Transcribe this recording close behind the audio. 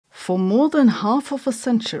For more than half of a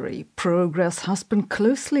century, progress has been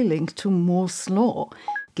closely linked to Moore's law,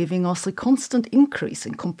 giving us a constant increase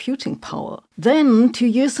in computing power. Then, 2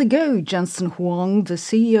 years ago, Jensen Huang, the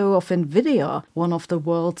CEO of Nvidia, one of the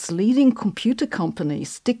world's leading computer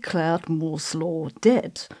companies, declared Moore's law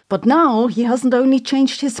dead. But now he hasn't only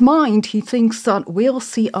changed his mind, he thinks that we'll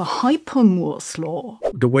see a hyper-Moore's law.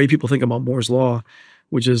 The way people think about Moore's law,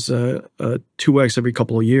 which is 2x every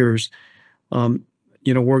couple of years,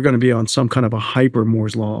 we're going to be on some kind of a hyper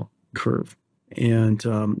Moore's law curve. And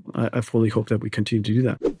I fully hope that we continue to do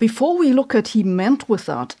that. Before we look at what he meant with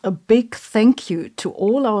that, a big thank you to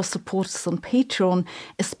all our supporters on Patreon,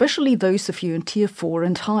 especially those of you in Tier 4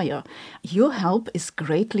 and higher. Your help is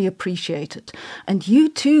greatly appreciated. And you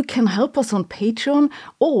too can help us on Patreon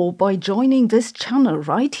or by joining this channel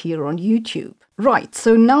right here on YouTube. Right,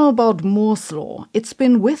 so now about Moore's law. It's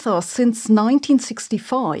been with us since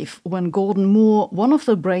 1965, when Gordon Moore, one of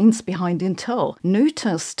the brains behind Intel,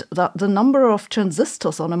 noticed that the number of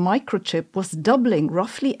transistors on a microchip was doubling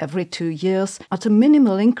roughly every 2 years at a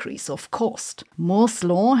minimal increase of cost. Moore's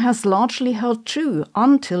law has largely held true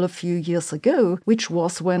until a few years ago, which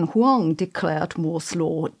was when Huang declared Moore's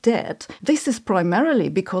law dead. This is primarily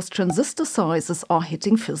because transistor sizes are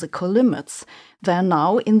hitting physical limits. They're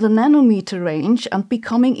now in the nanometer range and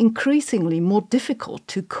becoming increasingly more difficult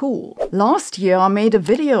to cool. Last year I made a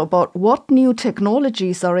video about what new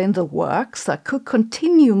technologies are in the works that could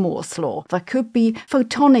continue Moore's law. That could be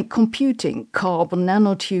photonic computing, carbon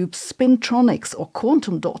nanotubes, spintronics or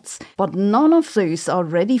quantum dots. But none of those are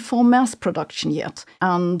ready for mass production yet.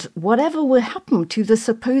 And whatever will happen to the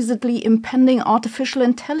supposedly impending artificial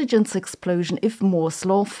intelligence explosion if Moore's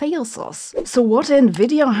law fails us? So what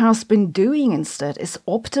Nvidia has been doing instead is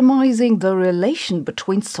optimizing the relation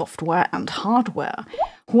between software and hardware.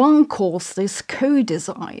 Huang calls this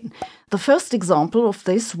co-design. The first example of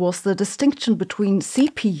this was the distinction between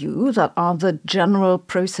CPU, that are the general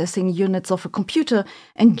processing units of a computer,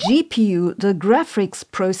 and GPU, the graphics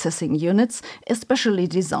processing units, especially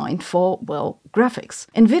designed for, well, graphics.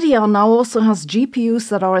 Nvidia now also has GPUs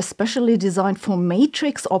that are especially designed for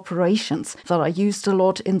matrix operations, that are used a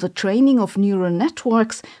lot in the training of neural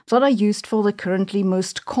networks, that are used for the currently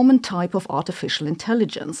most common type of artificial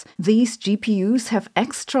intelligence. These GPUs have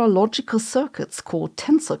extra logical circuits called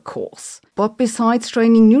tensor cores. But besides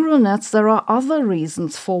training neural nets, there are other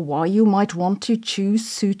reasons for why you might want to choose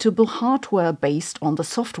suitable hardware based on the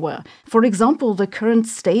software. For example, the current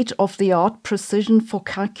state-of-the-art precision for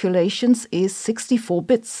calculations is 64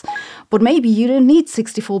 bits. But maybe you don't need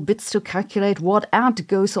 64 bits to calculate what ad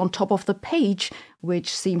goes on top of the page,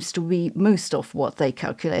 which seems to be most of what they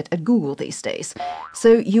calculate at Google these days.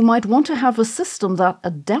 So you might want to have a system that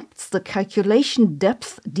adapts the calculation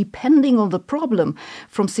depth depending on the problem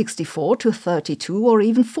from 64 to 32 or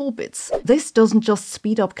even 4 bits. This doesn't just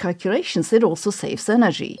speed up calculations, it also saves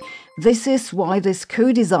energy. This is why this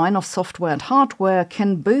co-design of software and hardware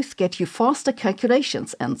can both get you faster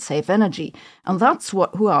calculations and save energy. And that's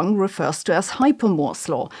what Huang refers to as hyper-Moore's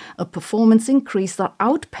law, a performance increase that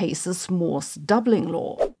outpaces Moore's doubling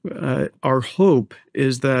law. Our hope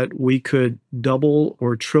is that we could double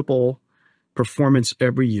or triple performance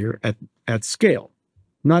every year at scale,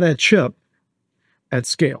 not at chip, at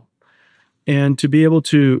scale. And to be able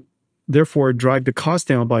to therefore drive the cost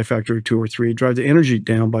down by a factor of 2 or 3, drive the energy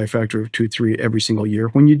down by a factor of 2 or 3 every single year.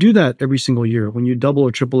 When you do that every single year, when you double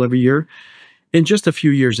or triple every year, in just a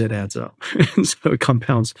few years it adds up. So it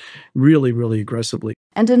compounds really, really aggressively.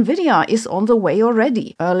 And Nvidia is on the way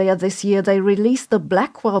already. Earlier this year, they released the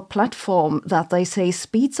Blackwell platform that they say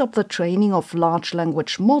speeds up the training of large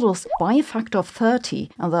language models by a factor of 30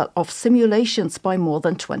 and that of simulations by more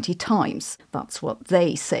than 20 times. That's what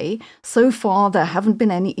they say. So far, there haven't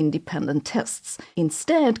been any independent tests.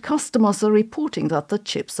 Instead, customers are reporting that the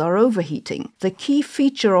chips are overheating. The key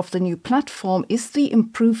feature of the new platform is the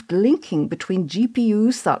improved linking between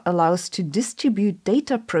GPUs that allows to distribute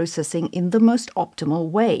data processing in the most optimal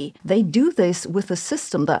way. They do this with a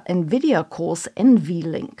system that Nvidia calls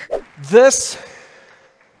NVLink. This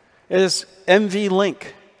is NVLink,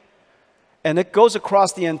 and it goes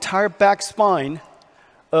across the entire back spine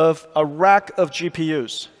of a rack of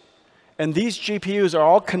GPUs. And these GPUs are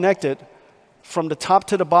all connected from the top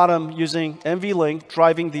to the bottom using NVLink,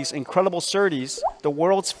 driving these incredible SerDes, the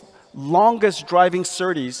world's longest driving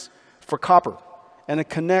SerDes for copper. And it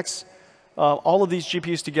connects all of these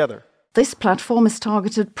GPUs together. This platform is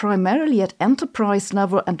targeted primarily at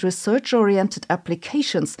enterprise-level and research-oriented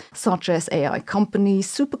applications such as AI companies,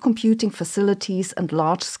 supercomputing facilities, and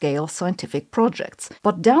large-scale scientific projects.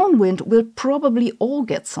 But Downwind will probably all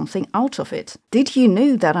get something out of it. Did you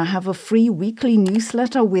know that I have a free weekly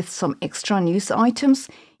newsletter with some extra news items?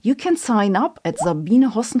 You can sign up at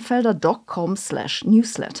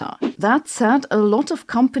sabinehossenfelder.com/newsletter. That said, a lot of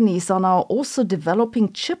companies are now also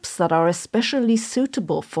developing chips that are especially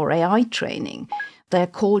suitable for AI training. They're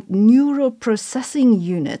called neural processing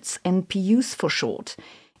units, NPUs for short.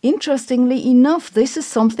 Interestingly enough, this is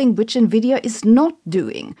something which Nvidia is not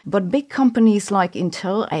doing, but big companies like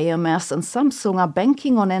Intel, AMS and Samsung are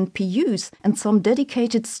banking on NPUs, and some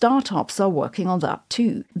dedicated startups are working on that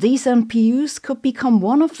too. These NPUs could become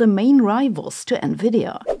one of the main rivals to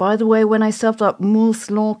Nvidia. By the way, when I said that Moore's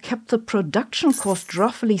law kept the production cost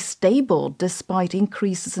roughly stable despite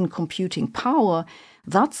increases in computing power,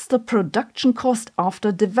 that's the production cost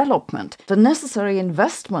after development. The necessary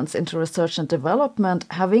investments into research and development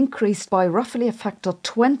have increased by roughly a factor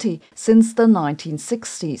 20 since the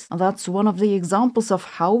 1960s. And that's one of the examples of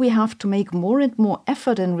how we have to make more and more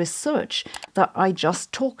effort in research that I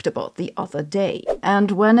just talked about the other day. And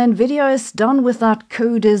when Nvidia is done with that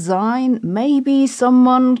co-design, maybe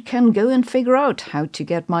someone can go and figure out how to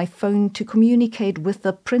get my phone to communicate with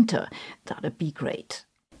the printer. That'd be great.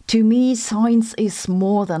 To me, science is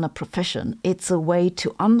more than a profession. It's a way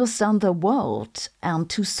to understand the world and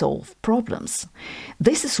to solve problems.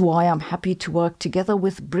 This is why I'm happy to work together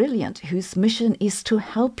with Brilliant, whose mission is to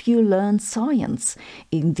help you learn science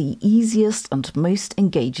in the easiest and most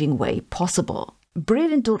engaging way possible.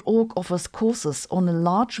 Brilliant.org offers courses on a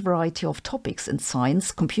large variety of topics in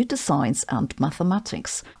science, computer science and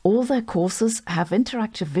mathematics. All their courses have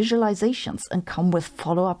interactive visualizations and come with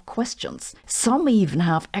follow-up questions. Some even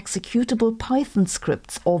have executable Python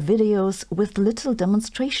scripts or videos with little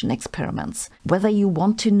demonstration experiments. Whether you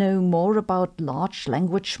want to know more about large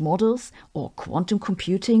language models or quantum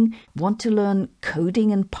computing, want to learn coding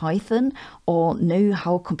in Python, or know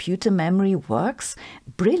how computer memory works,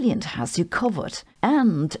 Brilliant has you covered.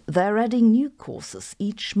 And they're adding new courses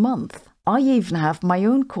each month. I even have my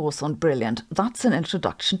own course on Brilliant. That's an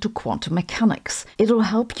introduction to quantum mechanics. It'll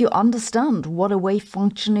help you understand what a wave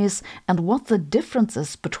function is and what the difference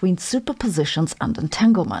is between superpositions and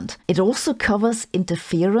entanglement. It also covers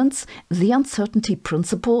interference, the uncertainty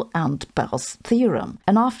principle and Bell's theorem.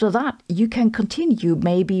 And after that, you can continue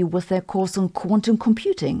maybe with their course on quantum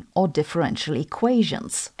computing or differential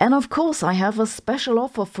equations. And of course, I have a special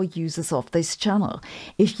offer for users of this channel.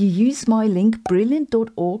 If you use my link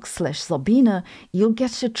brilliant.org/Sabine, you'll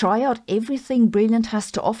get to try out everything Brilliant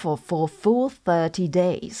has to offer for a full 30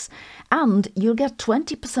 days. And you'll get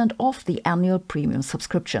 20% off the annual premium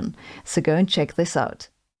subscription. So go and check this out.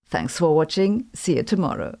 Thanks for watching. See you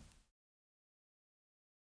tomorrow.